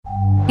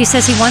He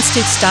says he wants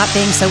to stop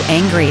being so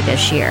angry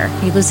this year.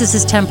 He loses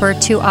his temper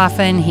too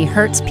often, he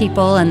hurts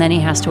people, and then he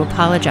has to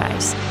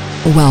apologize.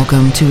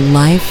 Welcome to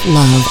Life,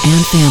 Love,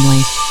 and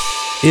Family.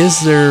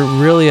 Is there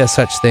really a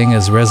such thing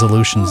as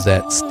resolutions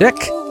that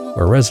stick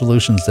or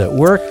resolutions that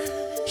work?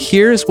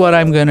 Here's what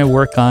I'm going to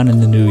work on in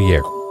the new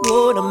year.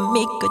 Gonna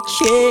make a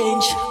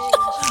change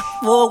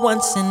for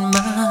once in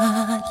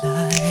my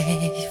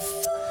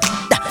life.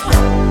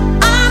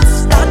 I'm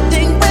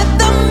starting with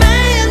the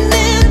man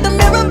in the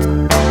mirror.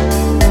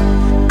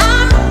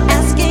 I'm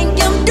asking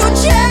him to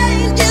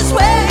change his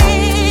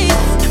ways,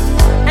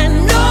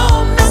 and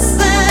no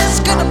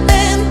message could have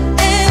been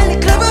any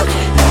clearer.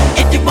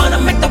 If you wanna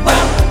make the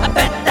world a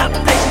better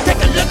place, take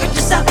a look at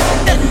yourself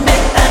and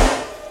make that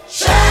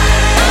change.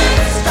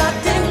 I'm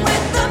starting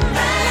with the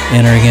man.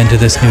 Entering into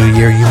this new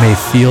year, you may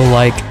feel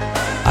like,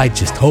 I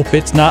just hope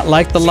it's not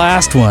like the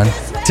last one.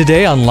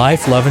 Today on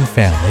Life, Love, and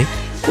Family,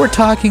 we're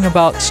talking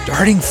about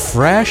starting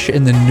fresh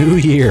in the new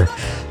year.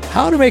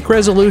 How to make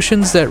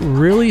resolutions that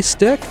really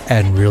stick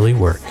and really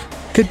work.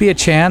 Could be a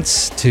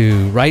chance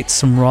to right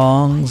some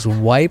wrongs,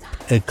 wipe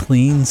a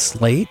clean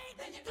slate,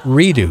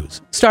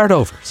 redos, start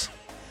overs.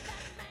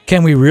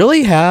 Can we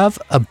really have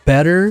a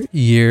better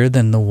year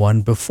than the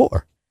one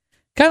before?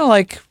 Kind of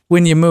like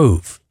when you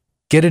move,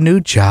 get a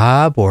new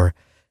job, or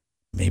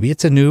maybe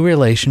it's a new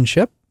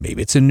relationship.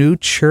 Maybe it's a new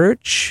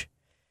church.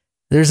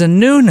 There's a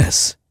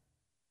newness.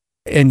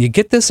 And you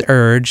get this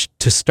urge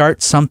to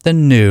start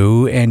something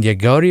new, and you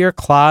go to your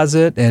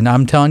closet, and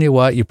I'm telling you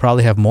what, you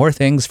probably have more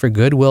things for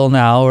Goodwill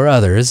now or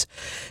others,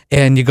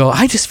 and you go,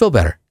 I just feel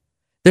better.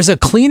 There's a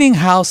cleaning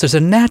house. There's a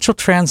natural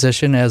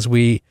transition as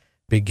we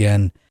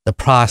begin the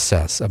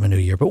process of a new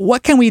year. But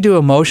what can we do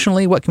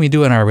emotionally? What can we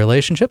do in our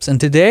relationships?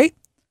 And today,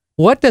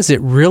 what does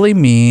it really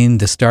mean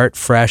to start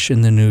fresh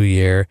in the new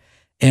year?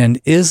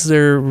 And is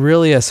there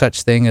really a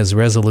such thing as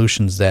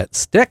resolutions that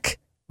stick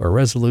or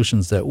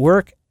resolutions that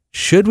work?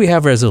 Should we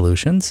have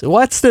resolutions?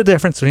 What's the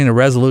difference between a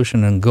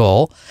resolution and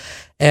goal?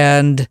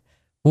 And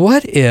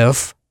what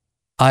if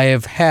I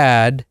have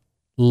had,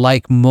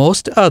 like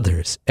most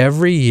others,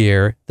 every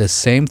year, the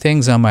same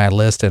things on my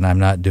list and I'm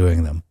not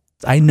doing them?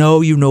 I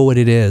know you know what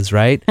it is,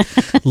 right?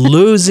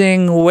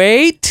 Losing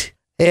weight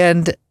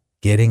and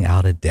getting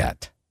out of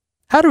debt.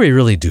 How do we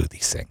really do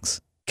these things?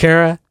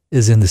 Kara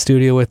is in the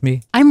studio with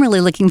me. I'm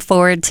really looking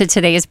forward to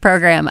today's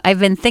program. I've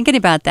been thinking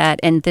about that,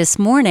 and this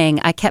morning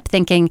I kept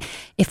thinking,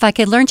 if I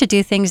could learn to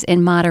do things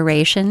in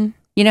moderation.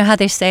 You know how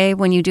they say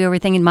when you do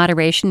everything in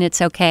moderation,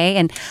 it's okay?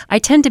 And I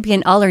tend to be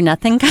an all or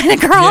nothing kind of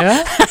girl.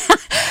 Yeah?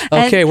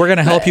 Okay, we're going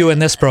to help you in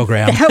this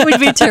program. That would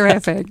be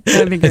terrific.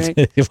 That would be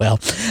great. Well,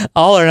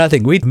 all or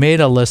nothing. We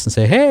made a list and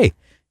say, hey,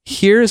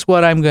 here's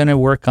what I'm going to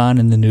work on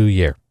in the new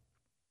year.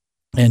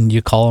 And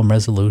you call them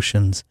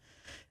resolutions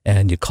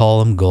and you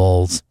call them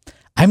goals.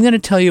 I'm going to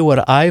tell you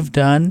what I've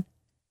done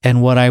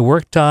and what I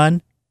worked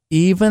on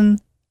even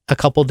a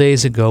couple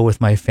days ago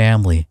with my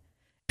family.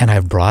 And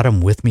I've brought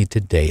them with me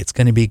today. It's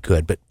going to be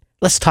good. But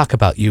let's talk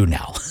about you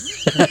now.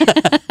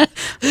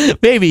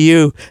 Maybe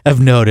you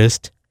have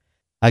noticed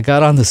I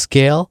got on the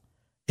scale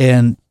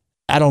and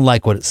I don't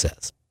like what it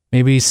says.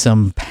 Maybe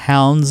some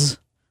pounds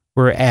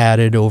were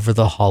added over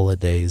the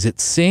holidays. It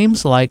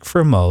seems like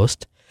for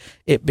most,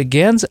 it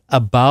begins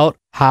about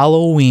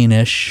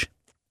Halloweenish.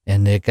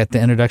 And they got the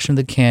introduction of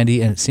the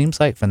candy. And it seems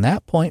like from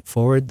that point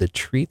forward, the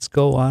treats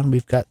go on.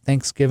 We've got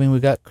Thanksgiving,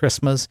 we've got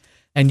Christmas.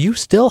 And you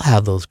still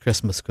have those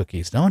Christmas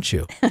cookies, don't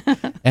you?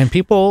 And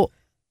people,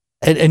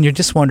 and you're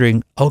just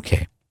wondering,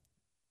 okay,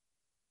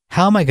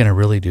 how am I going to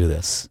really do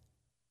this?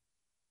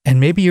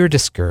 And maybe you're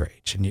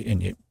discouraged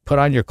and you put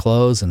on your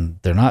clothes and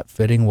they're not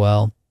fitting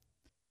well.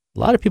 A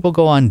lot of people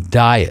go on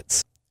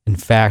diets. In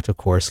fact, of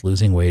course,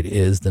 losing weight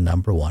is the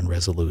number one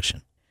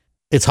resolution.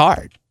 It's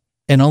hard.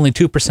 And only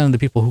 2% of the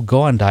people who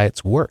go on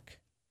diets work.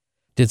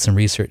 Did some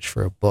research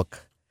for a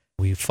book.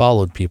 We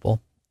followed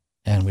people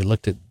and we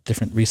looked at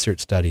different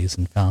research studies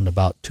and found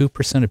about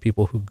 2% of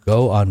people who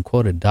go on,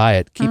 quote, a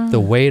diet keep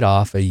the weight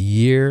off a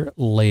year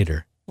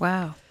later.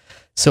 Wow.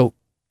 So,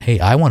 hey,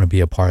 I want to be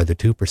a part of the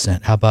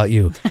 2%. How about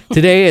you?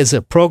 Today is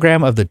a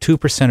program of the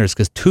 2%ers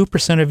because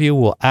 2% of you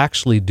will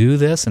actually do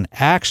this and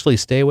actually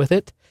stay with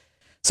it.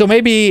 So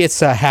maybe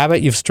it's a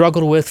habit you've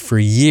struggled with for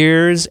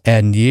years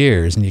and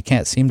years and you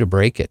can't seem to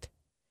break it.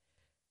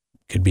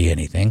 Could be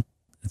anything.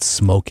 It's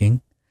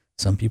smoking.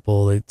 Some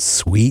people, it's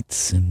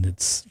sweets and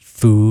it's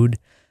food.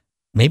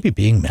 Maybe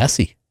being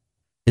messy.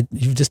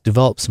 You've just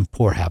developed some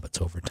poor habits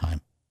over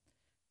time.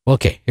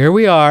 Okay, here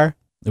we are.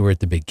 We're at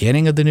the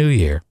beginning of the new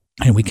year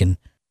and we can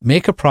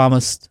make a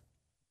promise.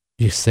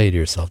 You say to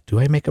yourself, do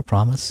I make a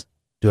promise?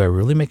 Do I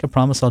really make a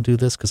promise I'll do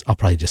this? Because I'll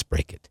probably just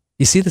break it.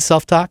 You see the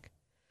self-talk?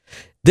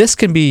 This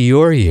can be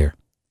your year.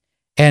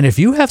 And if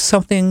you have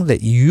something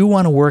that you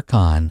want to work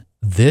on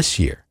this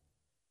year,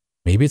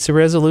 maybe it's a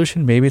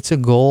resolution, maybe it's a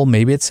goal,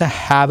 maybe it's a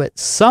habit,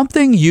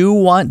 something you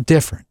want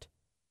different.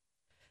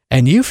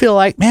 And you feel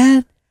like,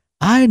 man,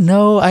 I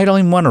know I don't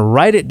even want to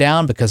write it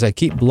down because I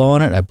keep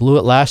blowing it. I blew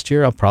it last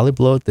year. I'll probably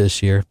blow it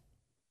this year.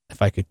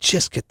 If I could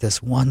just get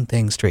this one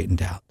thing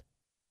straightened out.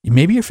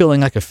 Maybe you're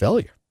feeling like a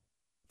failure.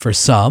 For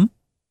some,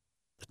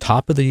 the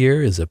top of the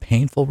year is a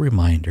painful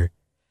reminder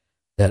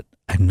that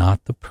I'm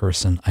not the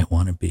person I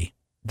want to be.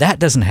 That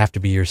doesn't have to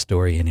be your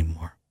story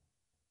anymore.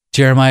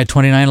 Jeremiah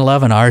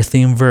 29:11, our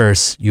theme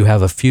verse, you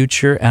have a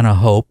future and a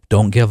hope,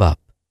 don't give up.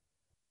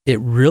 It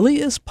really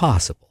is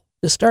possible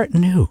to start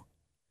new.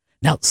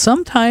 Now,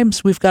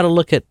 sometimes we've got to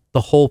look at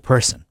the whole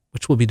person,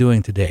 which we'll be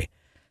doing today.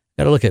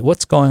 Got to look at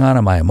what's going on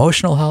in my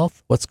emotional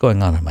health, what's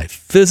going on in my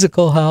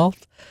physical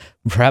health,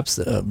 perhaps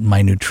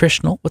my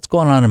nutritional, what's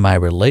going on in my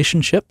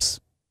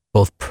relationships,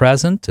 both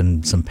present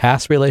and some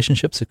past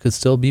relationships that could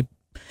still be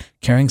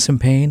carrying some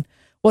pain.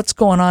 What's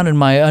going on in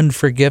my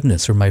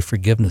unforgiveness or my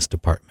forgiveness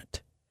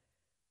department?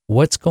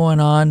 What's going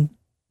on?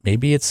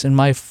 Maybe it's in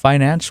my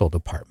financial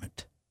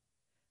department.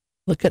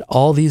 Look at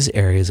all these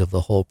areas of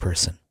the whole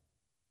person.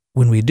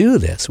 When we do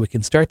this, we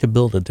can start to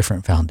build a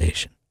different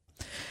foundation.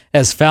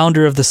 As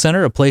founder of the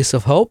Center, a place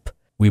of hope,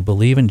 we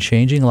believe in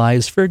changing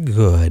lives for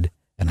good,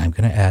 and I'm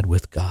going to add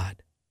with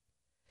God.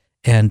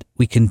 And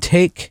we can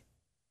take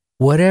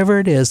whatever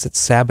it is that's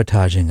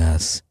sabotaging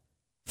us,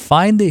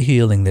 find the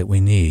healing that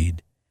we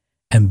need,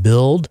 and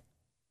build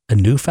a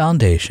new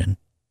foundation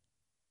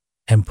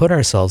and put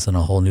ourselves in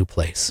a whole new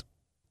place.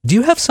 Do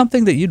you have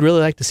something that you'd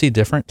really like to see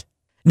different?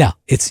 Now,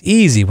 it's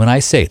easy when I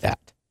say that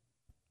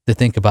to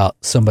think about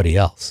somebody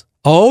else.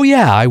 Oh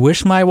yeah, I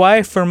wish my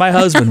wife or my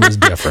husband was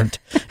different.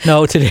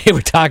 No, today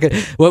we're talking,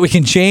 what we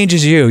can change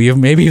is you.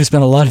 Maybe you've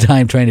spent a lot of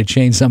time trying to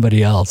change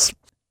somebody else.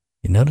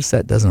 You notice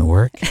that doesn't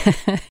work?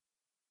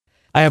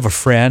 I have a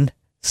friend,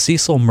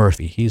 Cecil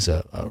Murphy. He's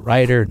a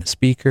writer and a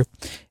speaker.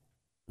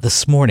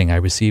 This morning I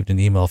received an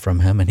email from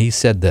him and he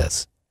said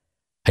this,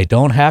 I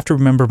don't have to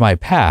remember my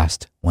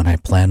past when I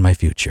plan my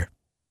future.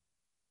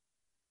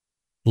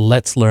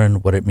 Let's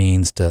learn what it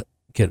means to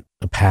get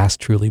the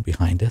past truly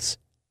behind us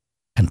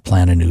and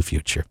plan a new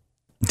future.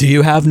 Do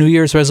you have New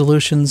Year's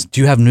resolutions? Do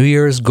you have New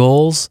Year's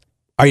goals?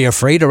 Are you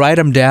afraid to write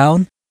them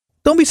down?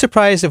 Don't be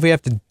surprised if we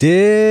have to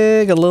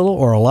dig a little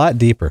or a lot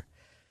deeper.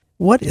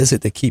 What is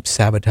it that keeps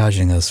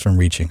sabotaging us from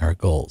reaching our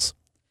goals?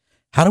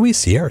 How do we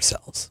see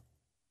ourselves?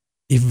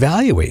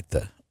 Evaluate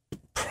the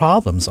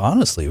problems,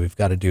 honestly, we've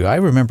got to do. I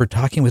remember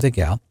talking with a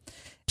gal.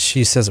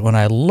 She says, when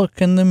I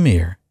look in the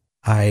mirror,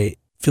 I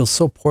feel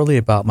so poorly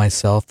about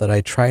myself that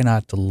I try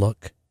not to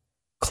look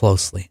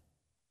closely.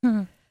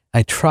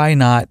 I try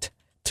not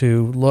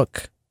to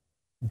look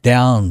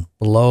down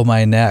below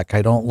my neck.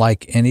 I don't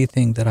like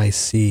anything that I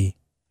see.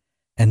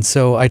 And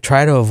so I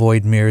try to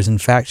avoid mirrors. In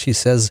fact, she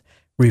says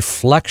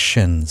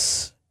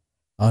reflections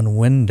on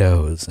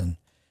windows. And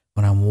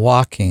when I'm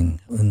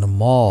walking in the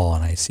mall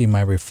and I see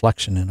my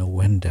reflection in a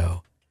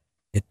window,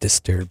 it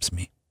disturbs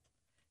me.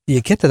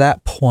 You get to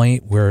that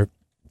point where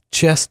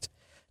just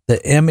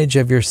the image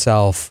of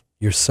yourself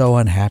you're so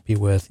unhappy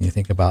with, and you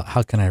think about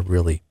how can I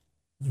really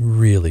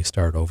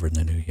start over in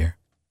the new year?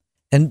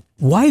 And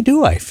why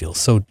do I feel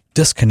so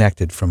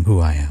disconnected from who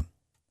I am?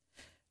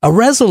 A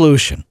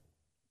resolution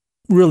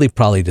really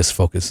probably just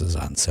focuses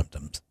on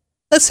symptoms.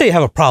 Let's say you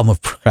have a problem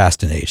with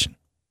procrastination.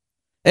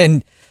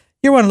 And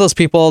you're one of those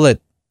people that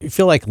you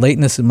feel like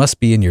lateness, it must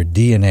be in your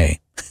DNA.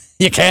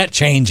 You can't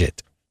change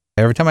it.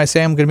 Every time I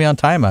say I'm going to be on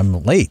time,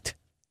 I'm late.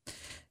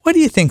 What do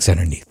you think's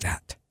underneath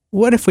that?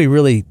 What if we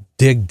really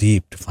dig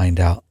deep to find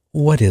out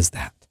what is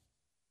that?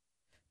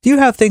 Do you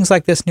have things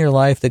like this in your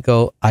life that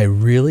go, I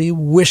really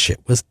wish it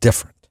was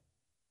different?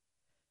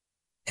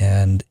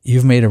 And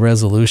you've made a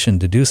resolution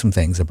to do some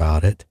things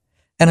about it.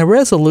 And a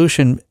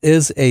resolution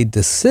is a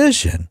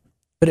decision,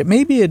 but it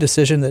may be a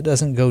decision that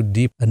doesn't go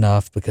deep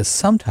enough because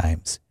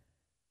sometimes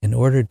in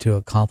order to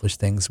accomplish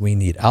things, we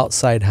need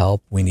outside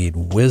help. We need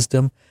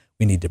wisdom.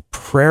 We need to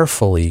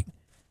prayerfully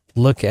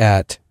look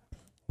at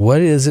what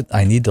is it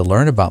I need to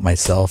learn about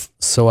myself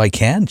so I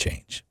can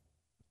change.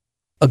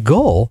 A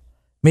goal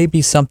may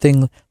be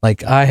something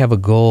like I have a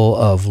goal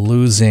of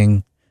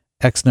losing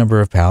X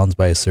number of pounds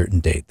by a certain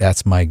date.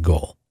 That's my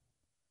goal.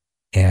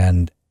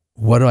 And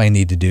what do I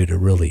need to do to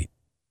really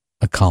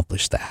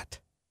accomplish that?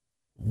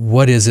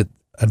 What is it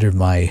under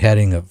my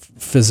heading of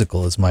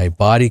physical? Is my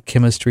body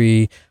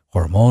chemistry,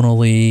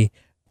 hormonally,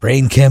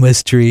 brain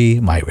chemistry,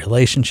 my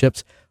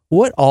relationships?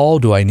 What all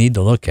do I need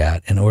to look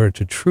at in order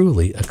to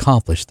truly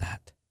accomplish that?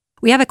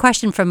 We have a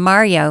question from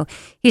Mario.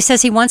 He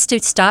says he wants to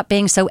stop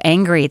being so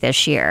angry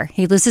this year.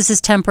 He loses his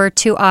temper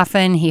too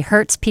often, he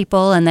hurts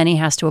people, and then he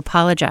has to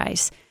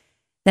apologize.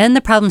 Then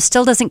the problem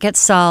still doesn't get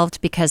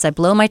solved because I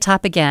blow my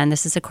top again,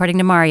 this is according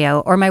to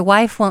Mario, or my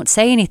wife won't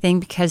say anything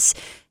because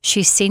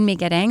she's seen me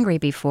get angry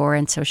before,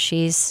 and so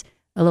she's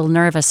a little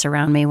nervous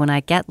around me when I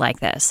get like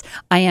this.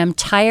 I am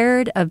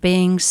tired of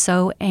being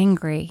so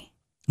angry.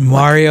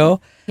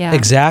 Mario, yeah.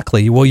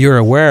 Exactly. Well, you're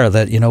aware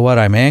that, you know what,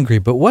 I'm angry,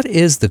 but what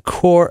is the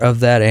core of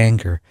that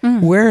anger?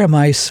 Where am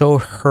I so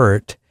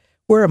hurt?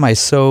 Where am I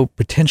so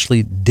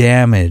potentially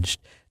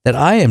damaged that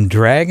I am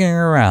dragging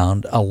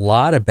around a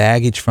lot of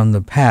baggage from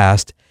the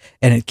past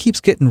and it keeps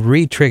getting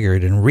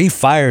re-triggered and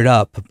re-fired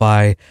up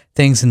by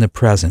things in the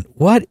present?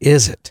 What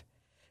is it?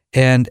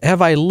 And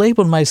have I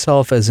labeled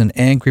myself as an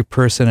angry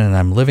person and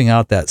I'm living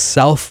out that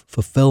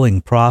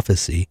self-fulfilling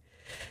prophecy?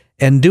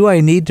 And do I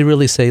need to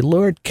really say,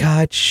 Lord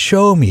God,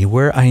 show me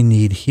where I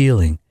need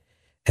healing?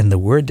 And the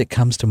word that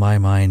comes to my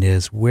mind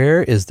is,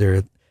 where is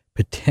there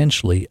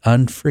potentially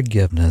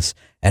unforgiveness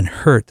and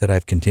hurt that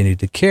I've continued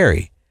to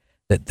carry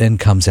that then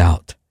comes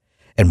out?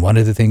 And one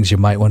of the things you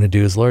might want to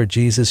do is, Lord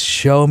Jesus,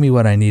 show me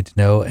what I need to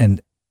know.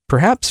 And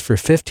perhaps for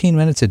 15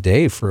 minutes a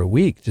day for a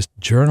week, just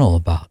journal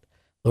about,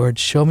 Lord,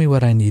 show me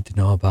what I need to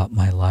know about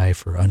my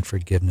life or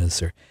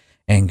unforgiveness or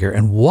anger.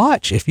 And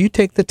watch, if you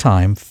take the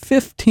time,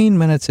 15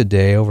 minutes a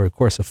day over the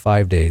course of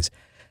 5 days,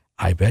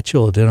 I bet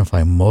you'll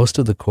identify most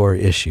of the core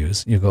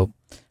issues. You go,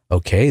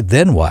 okay,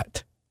 then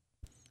what?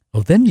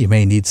 Well, then you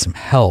may need some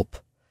help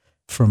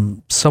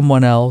from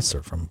someone else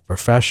or from a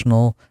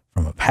professional,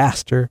 from a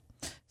pastor,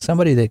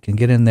 somebody that can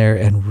get in there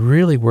and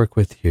really work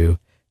with you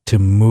to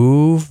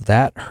move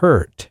that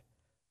hurt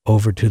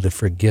over to the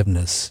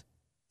forgiveness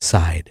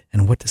side.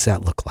 And what does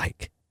that look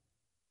like?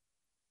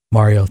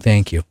 Mario,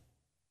 thank you.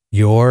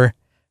 Your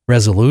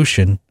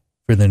resolution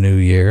for the new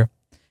year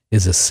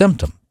is a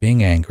symptom,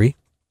 being angry,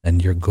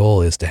 and your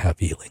goal is to have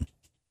healing.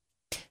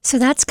 So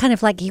that's kind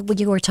of like what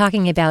you were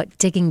talking about,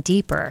 digging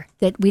deeper,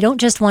 that we don't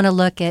just want to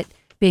look at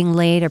being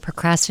late or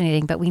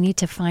procrastinating, but we need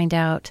to find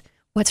out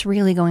what's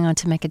really going on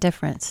to make a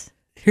difference.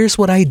 Here's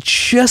what I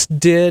just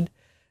did.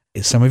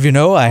 As some of you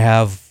know, I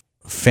have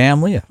a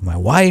family, my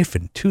wife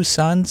and 2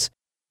 sons,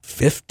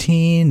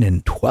 15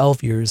 and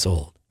 12 years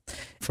old.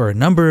 For a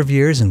number of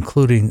years,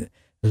 including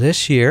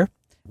this year,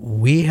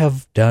 we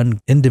have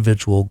done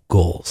individual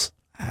goals.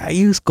 I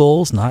use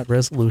goals, not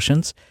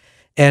resolutions.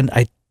 And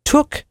I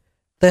took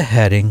the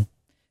heading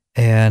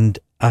and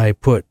I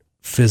put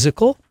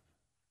physical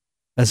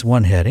as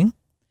one heading.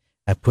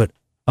 I put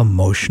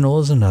emotional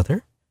as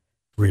another,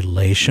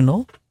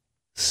 relational,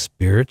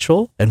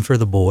 spiritual, and for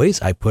the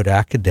boys, I put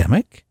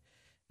academic,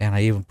 and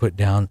I even put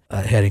down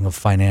a heading of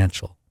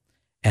financial.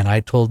 And I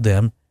told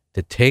them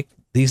to take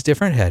these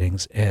different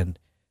headings and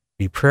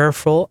be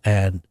prayerful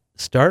and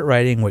start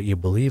writing what you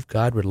believe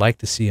God would like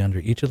to see under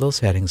each of those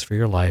headings for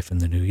your life in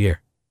the new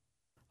year.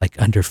 Like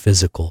under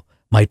physical,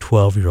 my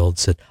 12-year-old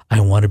said,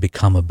 I want to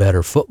become a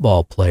better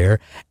football player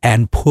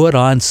and put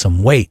on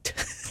some weight.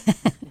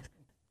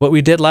 What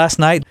we did last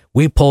night,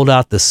 we pulled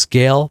out the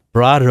scale,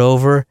 brought it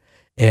over,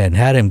 and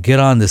had him get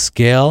on the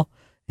scale.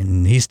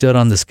 And he stood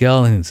on the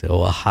scale and he said,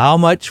 well, how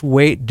much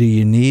weight do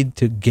you need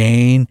to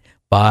gain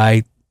by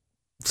a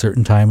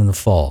certain time in the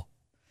fall?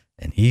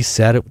 And he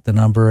said it what the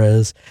number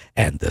is.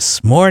 And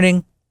this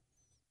morning,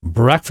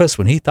 breakfast,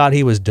 when he thought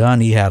he was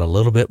done, he had a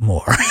little bit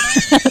more.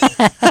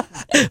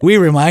 We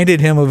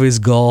reminded him of his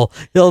goal.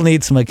 He'll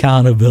need some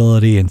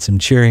accountability and some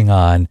cheering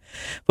on.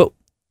 But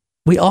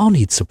we all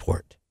need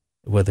support.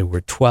 Whether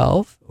we're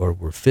 12 or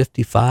we're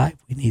 55,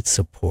 we need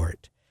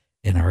support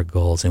in our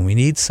goals. And we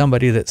need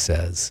somebody that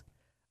says,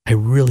 I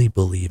really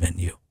believe in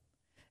you.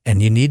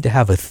 And you need to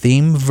have a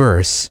theme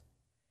verse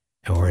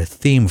or a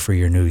theme for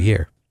your new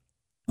year.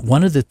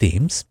 One of the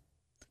themes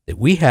that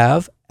we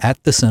have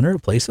at the Center, a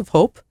Place of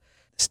Hope,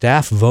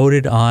 staff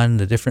voted on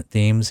the different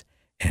themes,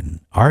 and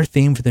our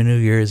theme for the new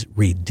year is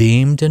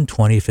Redeemed in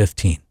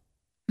 2015.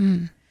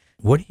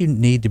 What do you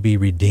need to be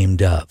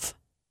redeemed of?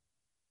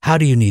 How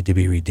do you need to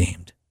be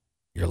redeemed?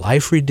 Your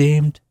life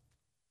redeemed?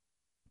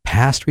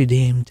 Past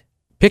redeemed?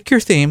 Pick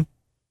your theme,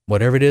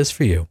 whatever it is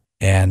for you,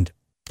 and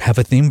have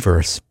a theme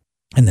verse,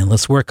 and then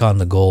let's work on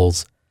the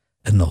goals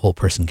and the whole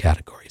person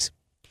categories.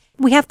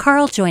 We have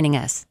Carl joining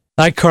us.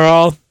 Hi,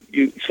 Carl.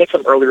 You said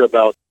something earlier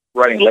about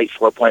running late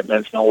for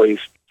appointments and always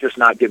just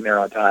not getting there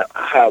on time.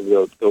 I have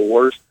the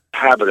worst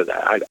habit of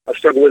that. I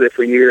struggled with it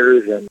for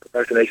years, and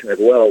procrastination as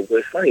well. But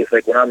it's funny, it's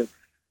like when I'm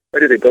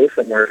ready to go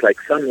somewhere, it's like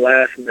some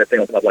last minute thing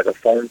will come up, like a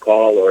phone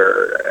call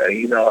or an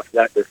email I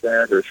forgot to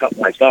send or something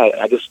like that.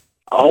 And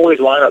I always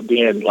wind up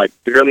being like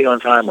barely on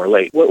time or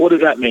late. What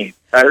does that mean?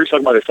 I heard you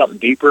talking about something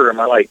deeper. Am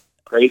I like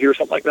crazy or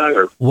something like that?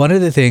 Or one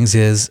of the things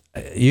is,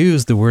 you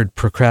use the word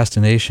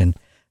procrastination.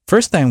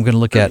 First thing I'm going to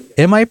look at,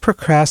 am I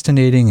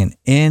procrastinating in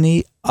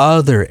any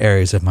other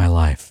areas of my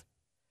life?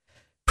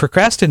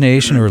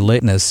 Procrastination or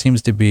lateness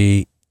seems to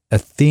be a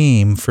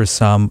theme for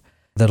some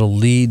that'll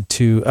lead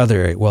to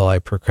other areas. Well, I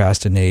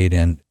procrastinate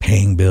in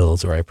paying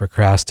bills, or I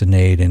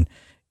procrastinate in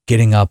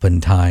getting up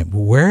in time.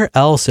 Where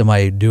else am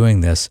I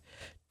doing this?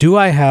 Do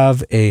I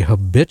have a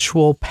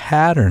habitual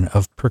pattern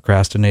of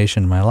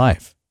procrastination in my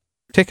life?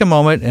 Take a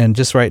moment and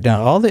just write down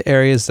all the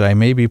areas that I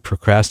may be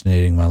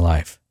procrastinating in my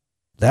life.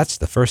 That's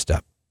the first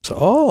step. So,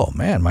 oh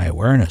man, my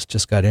awareness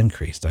just got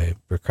increased. I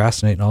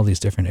procrastinate in all these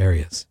different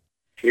areas.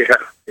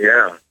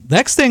 Yeah.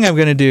 Next thing I'm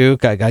going to do,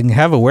 I can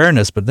have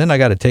awareness, but then I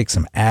got to take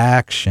some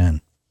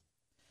action.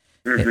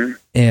 Mm-hmm.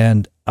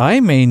 And I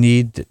may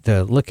need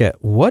to look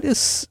at, what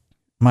is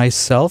my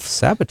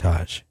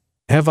self-sabotage?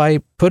 Have I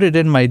put it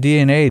in my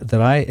DNA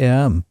that I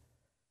am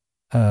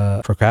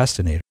a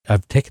procrastinator?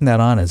 I've taken that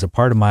on as a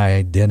part of my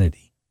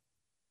identity.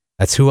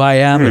 That's who I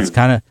am. It's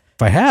kind of,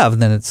 if I have,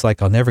 then it's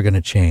like I'm never going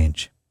to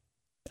change.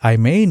 I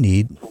may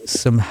need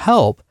some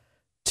help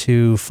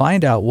to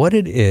find out what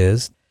it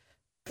is.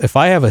 If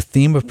I have a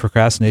theme of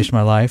procrastination in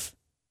my life,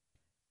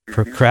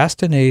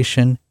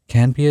 procrastination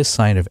can be a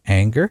sign of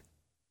anger,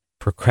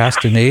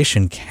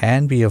 procrastination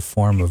can be a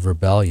form of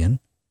rebellion.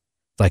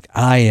 Like,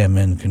 I am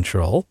in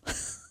control.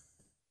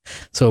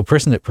 So a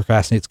person that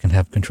procrastinates can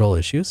have control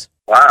issues.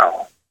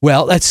 Wow.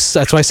 Well, that's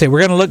why I say we're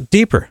going to look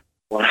deeper.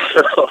 Wow.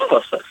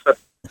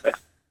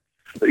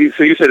 So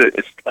you said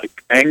it's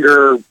like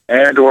anger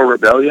and or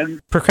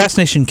rebellion?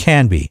 Procrastination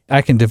can be.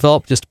 I can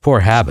develop just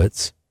poor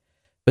habits.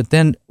 But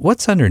then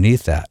what's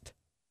underneath that?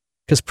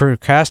 Because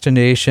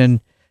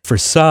procrastination, for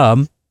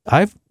some,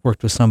 I've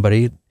worked with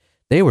somebody,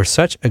 they were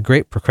such a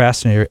great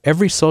procrastinator.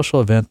 Every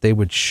social event, they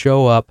would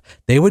show up.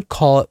 They would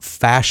call it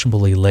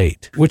fashionably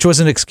late, which was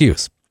an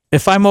excuse.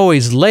 If I'm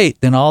always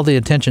late, then all the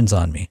attention's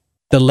on me.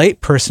 The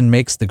late person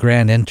makes the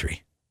grand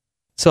entry.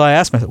 So I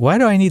asked myself, why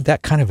do I need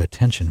that kind of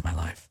attention in my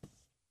life?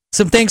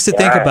 Some things to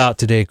think about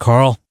today,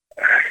 Carl.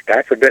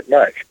 That's a bit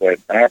much, but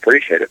I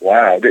appreciate it.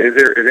 Wow. Is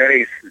there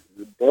any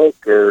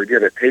book or do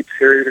you have a tape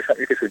series or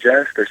something you could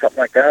suggest or something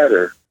like that?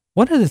 Or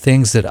one of the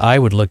things that I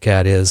would look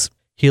at is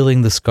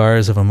healing the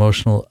scars of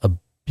emotional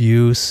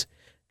abuse,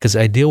 because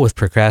I deal with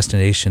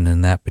procrastination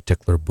in that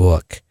particular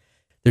book.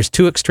 There's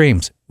two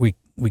extremes. We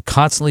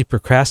constantly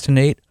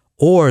procrastinate,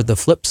 or the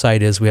flip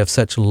side is we have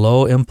such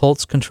low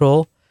impulse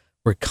control,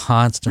 we're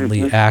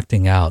constantly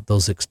acting out.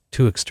 Those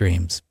two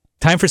extremes.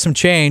 Time for some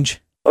change.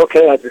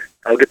 Okay,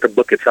 I'll get the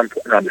book at some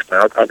point. No, I'm just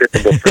playing. I'll get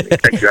the book from you.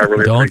 Thank you. I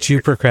really Don't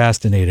you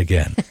procrastinate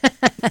again.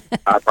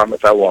 I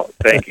promise I won't.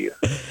 Thank you.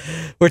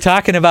 We're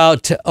talking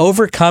about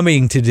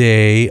overcoming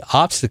today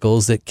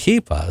obstacles that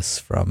keep us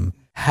from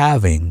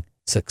having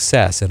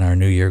success in our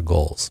New Year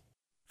goals.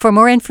 For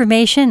more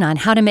information on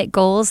how to make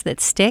goals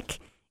that stick,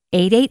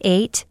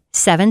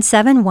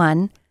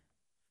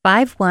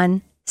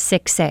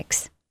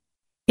 888-771-5166.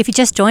 If you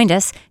just joined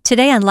us,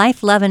 today on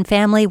Life, Love, and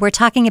Family, we're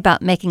talking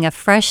about making a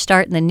fresh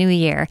start in the new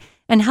year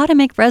and how to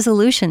make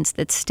resolutions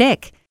that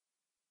stick.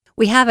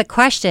 We have a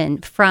question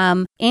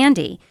from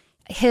Andy.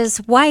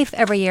 His wife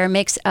every year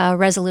makes a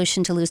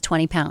resolution to lose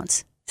 20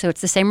 pounds. So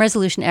it's the same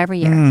resolution every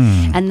year.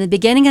 And in the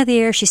beginning of the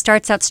year, she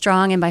starts out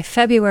strong, and by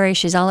February,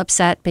 she's all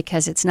upset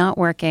because it's not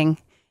working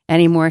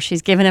anymore.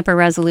 She's given up her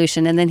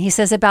resolution. And then he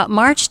says about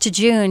March to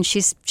June,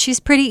 she's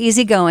pretty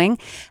easygoing.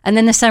 And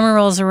then the summer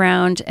rolls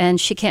around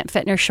and she can't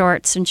fit in her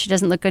shorts and she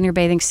doesn't look good in her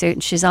bathing suit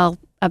and she's all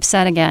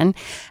upset again.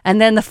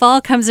 And then the fall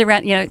comes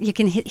around, you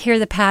can hear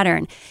the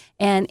pattern.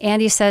 And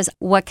Andy says,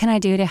 what can I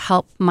do to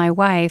help my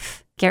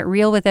wife get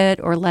real with it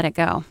or let it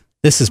go?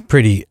 This is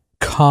pretty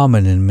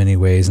common in many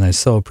ways, and I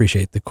so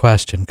appreciate the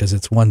question because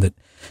it's one that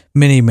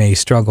many may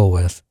struggle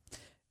with.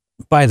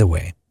 By the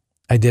way,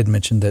 I did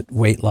mention that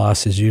weight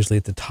loss is usually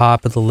at the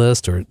top of the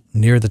list or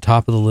near the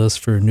top of the list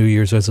for New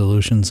Year's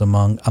resolutions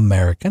among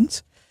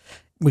Americans.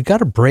 We got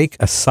to break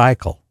a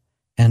cycle.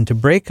 And to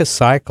break a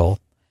cycle,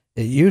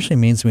 it usually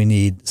means we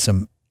need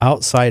some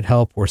outside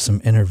help or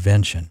some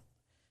intervention.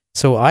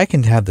 So I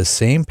can have the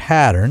same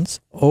patterns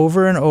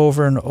over and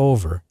over and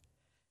over,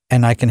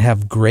 and I can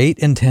have great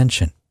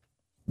intention.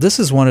 This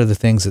is one of the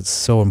things that's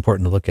so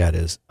important to look at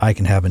is I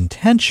can have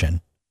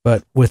intention,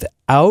 but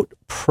without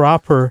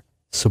proper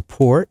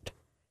support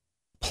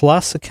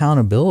plus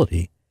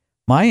accountability,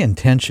 my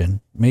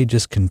intention may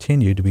just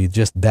continue to be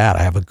just that.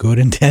 I have a good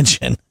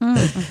intention.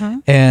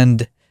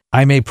 And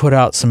I may put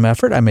out some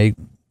effort. I may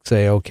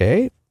say,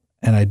 okay,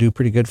 and I do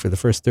pretty good for the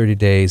first 30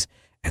 days,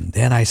 and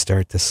then I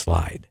start to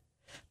slide.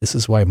 This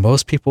is why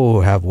most people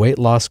who have weight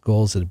loss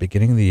goals at the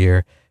beginning of the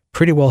year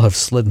pretty well have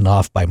slidden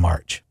off by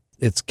March.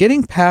 It's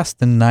getting past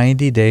the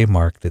 90-day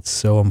mark that's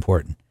so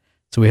important.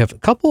 So we have a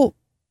couple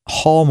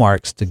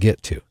hallmarks to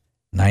get to.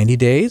 90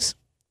 days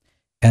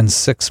and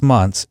 6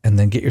 months, and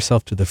then get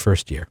yourself to the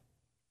first year.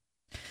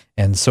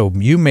 And so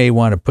you may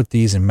want to put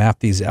these and map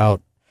these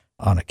out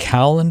on a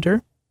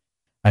calendar.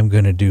 I'm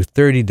going to do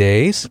 30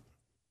 days.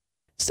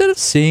 Instead of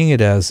seeing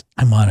it as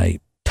I'm on a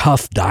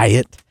tough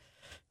diet,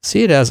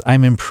 see it as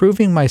I'm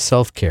improving my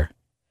self-care.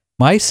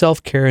 My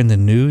self-care in the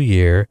new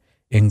year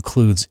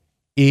includes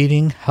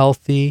eating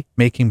healthy,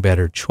 making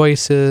better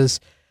choices,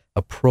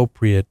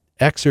 appropriate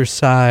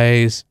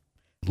exercise,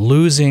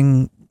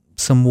 losing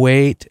some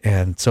weight.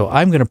 And so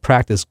I'm going to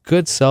practice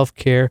good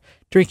self-care,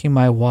 drinking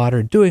my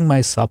water, doing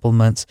my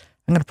supplements.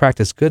 I'm going to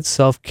practice good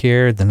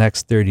self-care the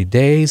next 30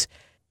 days.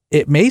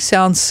 It may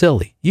sound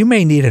silly. You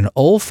may need an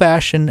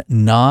old-fashioned,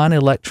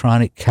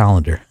 non-electronic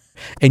calendar,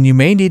 and you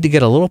may need to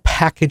get a little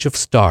package of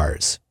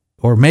stars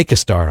or make a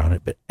star on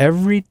it. But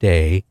every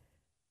day,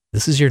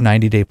 this is your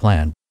 90-day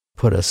plan.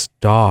 Put a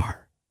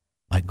star.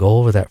 My goal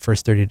over that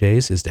first 30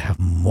 days is to have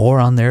more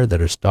on there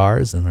that are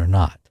stars than are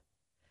not.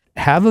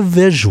 Have a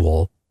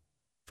visual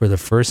for the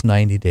first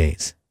 90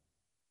 days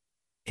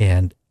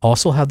and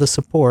also have the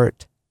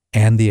support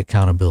and the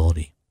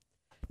accountability.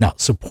 Now,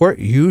 support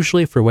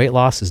usually for weight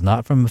loss is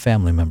not from a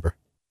family member.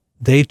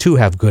 They too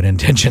have good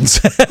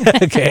intentions.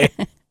 Okay.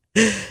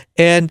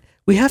 And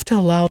we have to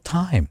allow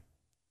time.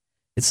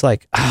 It's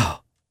like,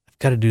 I've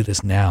got to do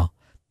this now.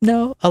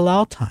 No,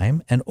 allow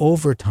time, and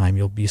over time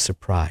you'll be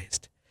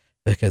surprised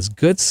because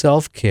good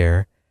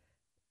self-care,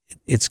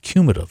 it's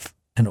cumulative,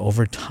 and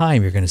over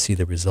time you're going to see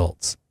the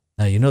results.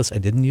 Now, you notice I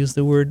didn't use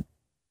the word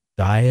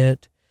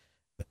diet,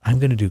 But I'm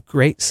going to do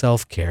great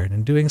self-care. And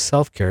in doing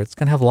self-care, it's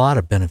going to have a lot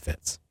of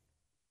benefits.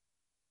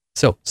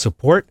 So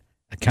support,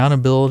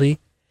 accountability,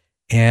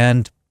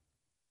 and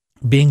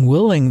being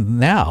willing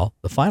now,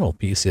 the final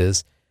piece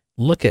is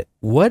look at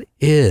what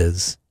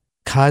is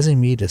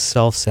causing me to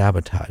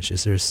self-sabotage.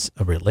 Is there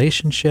a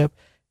relationship?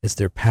 Is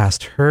there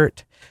past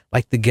hurt?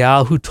 Like the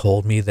gal who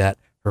told me that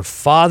her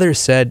father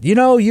said, you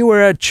know, you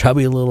were a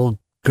chubby little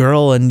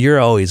girl and you're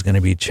always going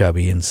to be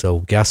chubby. And so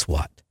guess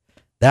what?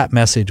 That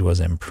message was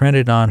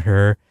imprinted on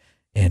her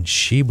and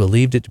she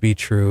believed it to be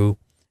true.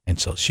 And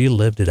so she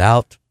lived it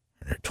out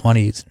in her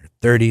 20s, and her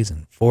 30s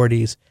and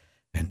 40s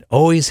and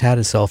always had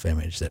a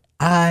self-image that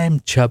I'm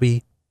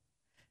chubby.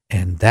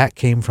 And that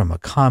came from a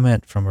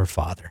comment from her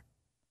father.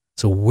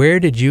 So where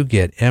did you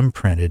get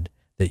imprinted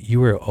that you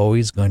were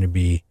always going to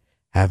be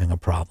having a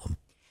problem?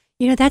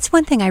 You know, that's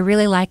one thing I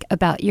really like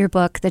about your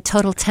book, The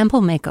Total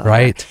Temple Makeover.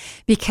 Right.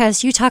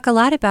 Because you talk a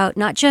lot about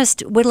not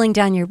just whittling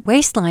down your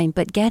waistline,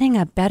 but getting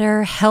a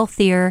better,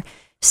 healthier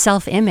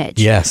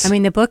self-image. Yes. I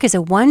mean, the book is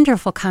a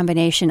wonderful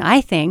combination, I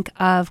think,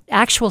 of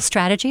actual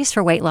strategies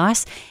for weight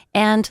loss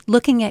and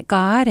looking at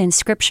God and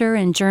scripture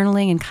and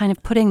journaling and kind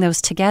of putting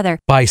those together.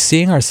 By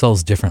seeing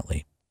ourselves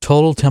differently.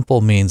 Total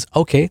temple means,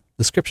 okay,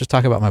 the scriptures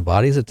talk about my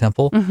body as a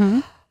temple.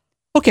 Mm-hmm.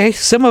 Okay,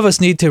 some of us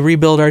need to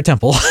rebuild our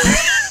temple.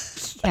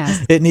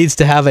 Yes. It needs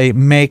to have a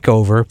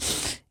makeover.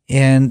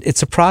 And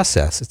it's a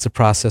process. It's a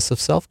process of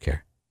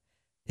self-care.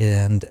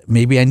 And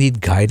maybe I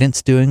need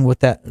guidance doing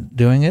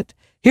it.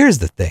 Here's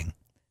the thing.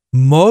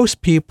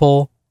 Most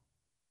people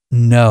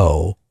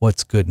know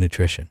what's good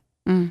nutrition.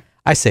 Mm.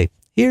 I say,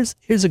 here's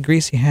a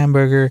greasy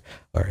hamburger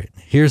or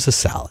here's a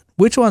salad.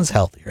 Which one's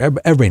healthier?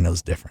 Everybody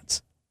knows the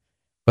difference.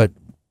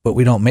 But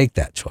we don't make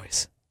that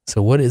choice.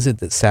 So what is it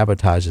that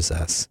sabotages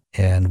us?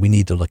 And we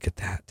need to look at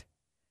that.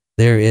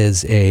 There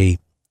is a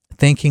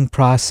thinking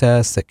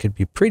process that could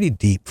be pretty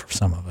deep for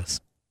some of us.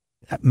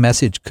 That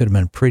message could have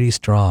been pretty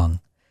strong.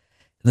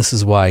 And this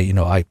is why,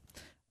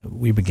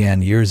 we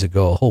began years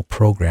ago a whole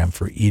program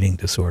for eating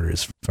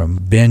disorders, from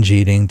binge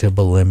eating to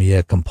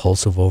bulimia,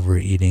 compulsive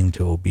overeating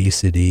to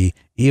obesity,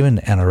 even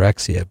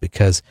anorexia,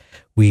 because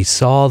we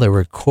saw there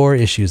were core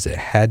issues that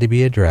had to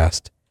be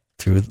addressed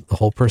through the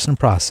whole person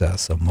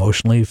process,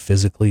 emotionally,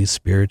 physically,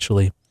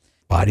 spiritually,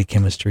 body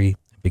chemistry,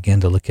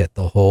 begin to look at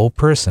the whole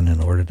person in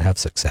order to have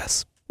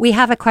success. We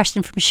have a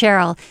question from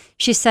Cheryl.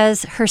 She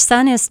says her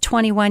son is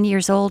 21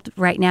 years old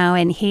right now,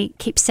 and he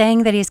keeps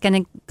saying that he's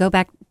going to go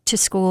back to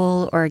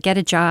school or get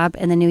a job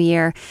in the new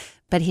year,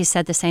 but he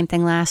said the same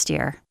thing last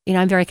year.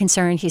 I'm very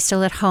concerned. He's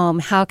still at home.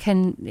 How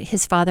can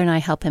his father and I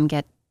help him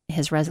get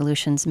his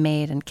resolutions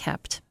made and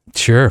kept?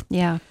 Sure.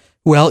 Yeah.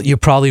 Well, you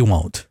probably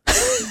won't.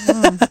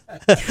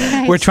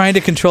 Right. We're trying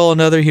to control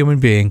another human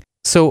being.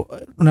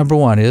 So number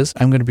one is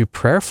I'm going to be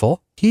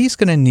prayerful. He's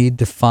going to need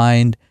to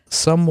find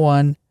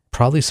someone,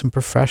 probably some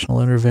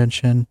professional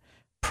intervention,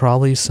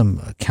 probably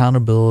some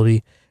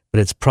accountability, but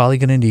it's probably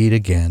going to need,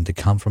 again, to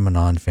come from a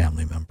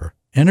non-family member.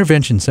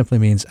 Intervention simply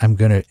means I'm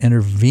going to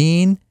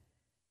intervene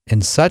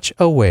in such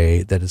a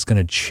way that it's going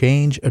to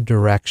change a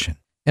direction.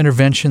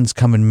 Interventions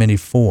come in many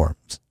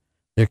forms.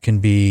 There can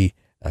be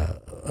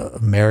a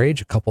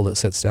marriage, a couple that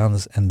sits down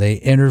and they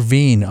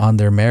intervene on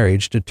their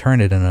marriage to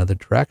turn it in another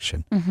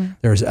direction. Mm-hmm.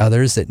 There's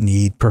others that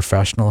need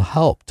professional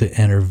help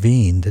to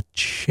intervene to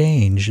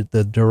change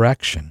the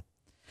direction.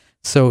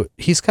 So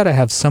he's got to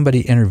have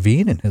somebody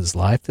intervene in his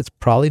life that's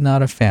probably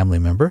not a family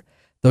member,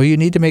 though you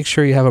need to make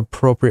sure you have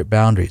appropriate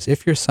boundaries.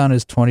 If your son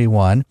is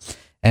 21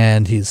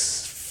 and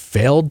he's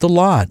failed to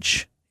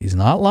launch, he's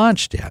not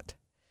launched yet,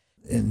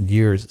 and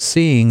you're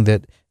seeing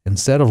that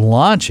instead of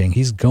launching,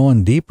 he's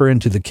going deeper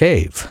into the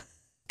cave,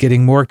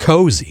 getting more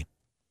cozy.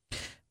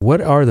 What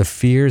are the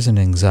fears and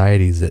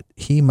anxieties that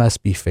he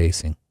must be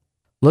facing?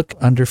 Look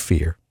under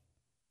fear.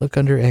 Look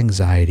under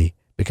anxiety,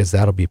 because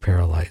that'll be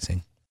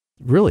paralyzing.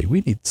 Really,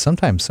 we need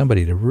sometimes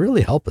somebody to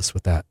really help us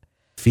with that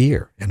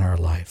fear in our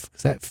life,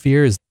 because that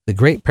fear is the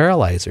great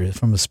paralyzer.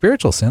 From a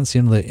spiritual sense,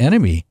 the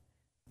enemy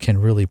can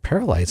really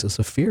paralyze us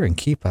with fear and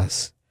keep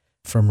us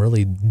from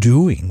really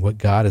doing what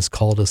God has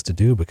called us to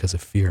do because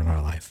of fear in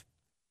our life.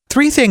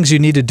 3 things you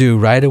need to do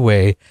right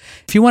away.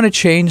 If you want to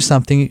change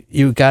something,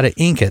 you got to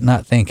ink it,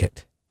 not think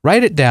it.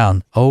 Write it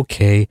down.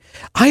 Okay.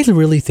 I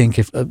really think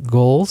if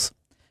goals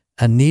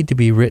need to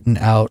be written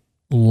out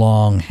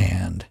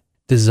longhand.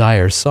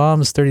 Desire.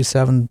 Psalms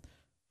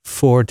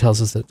 37:4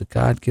 tells us that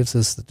God gives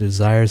us the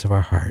desires of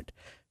our heart.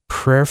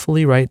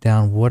 Prayerfully write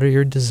down, what are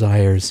your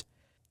desires?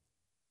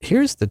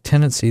 Here's the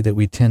tendency that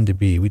we tend to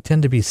be. We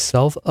tend to be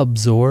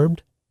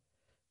self-absorbed.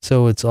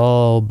 So it's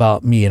all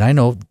about me. And I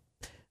know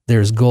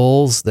there's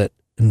goals that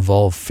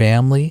involve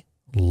family,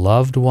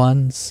 loved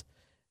ones,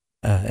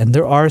 and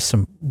there are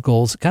some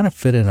goals that kind of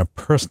fit in a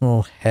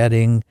personal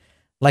heading,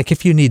 like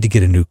if you need to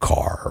get a new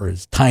car or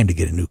it's time to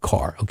get a new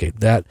car. Okay,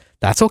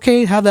 that's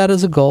okay, have that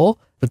as a goal,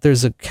 but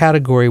there's a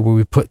category where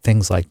we put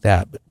things like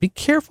that. But be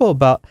careful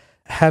about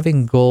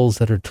having goals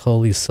that are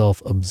totally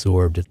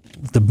self-absorbed.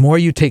 The more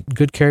you take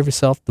good care of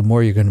yourself, the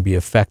more you're going to be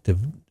effective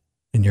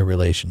in your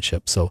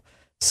relationship. So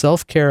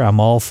self-care, I'm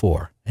all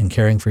for, and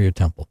caring for your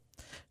temple.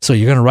 So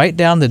you're going to write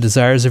down the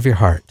desires of your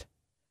heart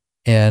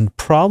and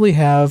probably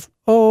have,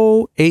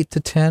 8 to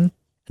 10.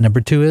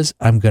 Number 2 is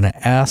I'm going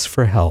to ask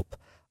for help.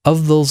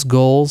 Of those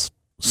goals,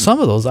 some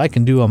of those I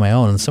can do on my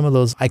own, and some of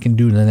those I can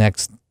do in the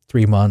next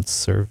 3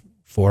 months or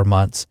 4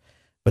 months.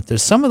 But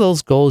there's some of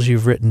those goals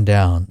you've written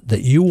down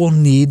that you will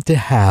need to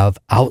have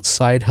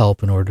outside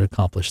help in order to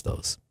accomplish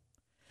those.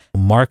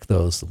 Mark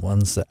those, the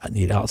ones that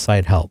need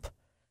outside help,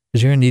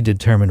 because you're going to need to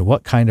determine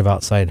what kind of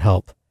outside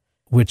help,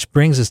 which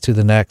brings us to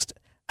the next.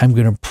 I'm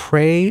going to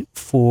pray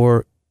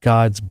for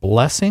God's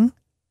blessing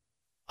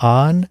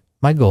on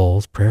my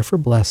goals, prayer for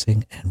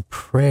blessing, and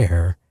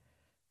prayer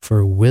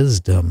for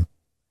wisdom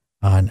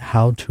on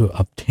how to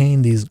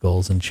obtain these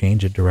goals and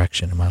change a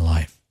direction in my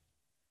life.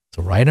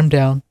 So write them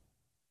down,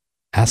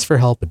 ask for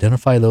help,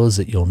 identify those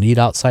that you'll need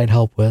outside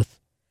help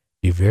with,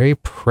 be very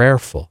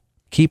prayerful,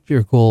 keep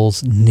your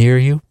goals near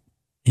you.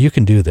 You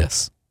can do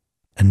this.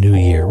 A new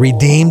year,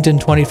 redeemed in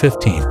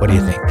 2015. What do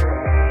you think?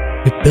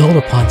 We build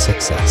upon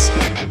success.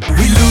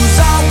 We lose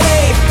our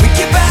way, we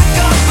get back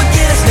up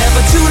again. It's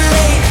never too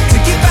late to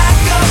get back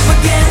up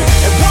again.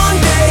 And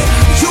one day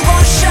you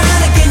gon'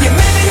 shine again. You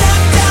may be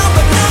knocked down,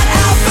 but not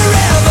out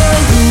forever.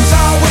 Lose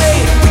our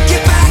way, we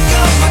get back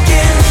up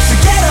again. So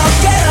get up,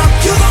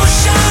 you gon'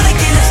 shine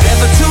again. It's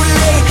never too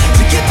late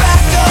to get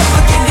back up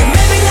again. You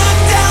may be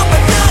knocked down,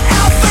 but not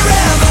out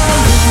forever.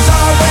 Lose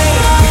our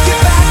way, we get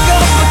back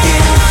up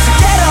again. So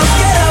get up,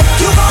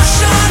 you gon'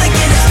 shine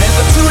again. It's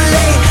never too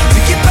late to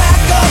get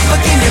back up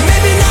again. You may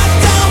be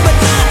knocked down, but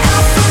not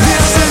out forever.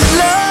 This is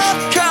love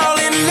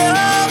calling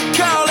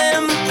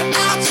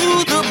out to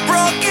the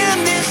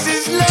broken. This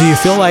is love. Do you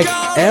feel like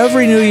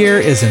every new year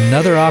is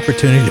another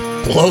opportunity to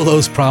blow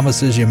those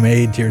promises you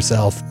made to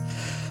yourself?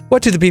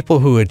 What do the people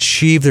who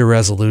achieve their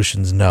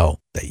resolutions know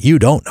that you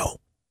don't know?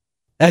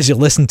 As you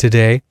listen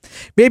today,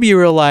 maybe you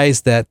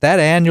realize that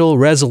annual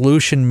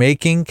resolution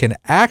making can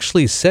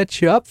actually set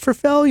you up for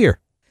failure.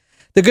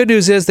 The good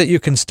news is that you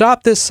can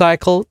stop this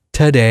cycle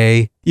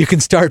today. You can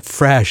start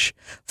fresh,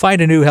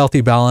 find a new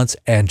healthy balance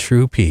and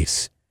true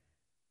peace.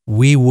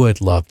 We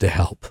would love to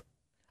help.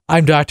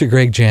 I'm Dr.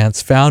 Greg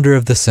Jantz, founder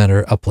of the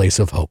Center, A Place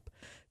of Hope.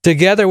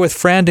 Together with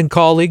friend and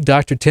colleague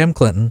Dr. Tim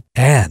Clinton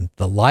and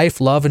the Life,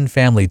 Love, and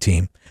Family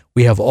team,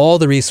 we have all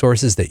the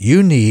resources that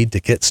you need to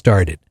get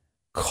started.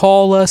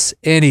 Call us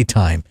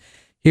anytime.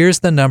 Here's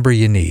the number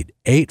you need,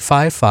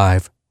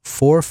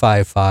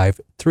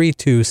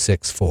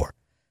 855-455-3264.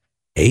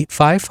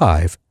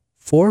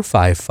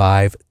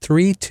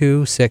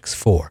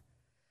 855-455-3264.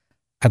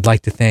 I'd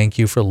like to thank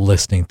you for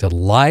listening to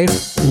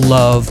Life,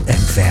 Love, and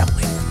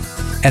Family.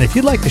 And if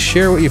you'd like to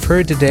share what you've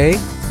heard today,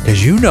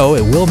 because you know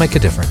it will make a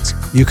difference,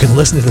 you can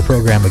listen to the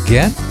program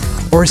again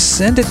or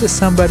send it to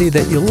somebody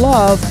that you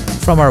love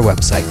from our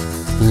website,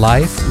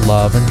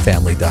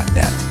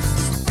 lifeloveandfamily.net.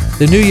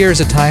 The new year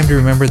is a time to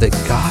remember that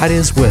God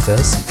is with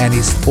us and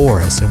He's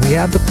for us, and we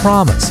have the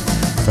promise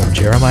from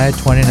Jeremiah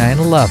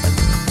 29:11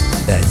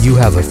 that you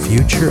have a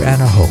future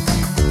and a hope,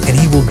 and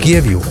He will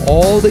give you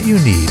all that you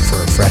need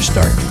for a fresh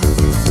start.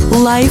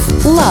 Life,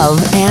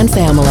 love, and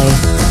family.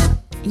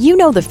 You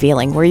know the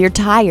feeling where you're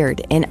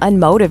tired and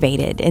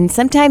unmotivated, and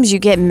sometimes you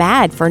get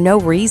mad for no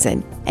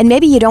reason. And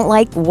maybe you don't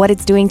like what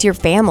it's doing to your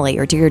family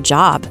or to your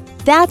job.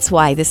 That's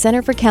why the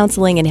Center for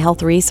Counseling and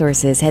Health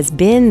Resources has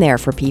been there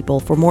for people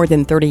for more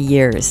than 30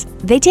 years.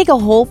 They take a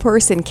whole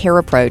person care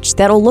approach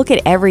that'll look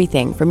at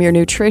everything from your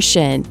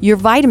nutrition, your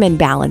vitamin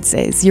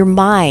balances, your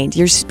mind,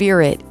 your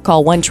spirit.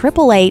 Call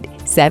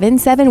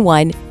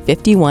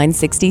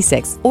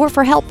 1-888-771-5166. Or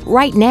for help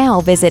right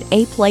now, visit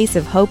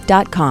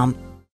aplaceofhope.com.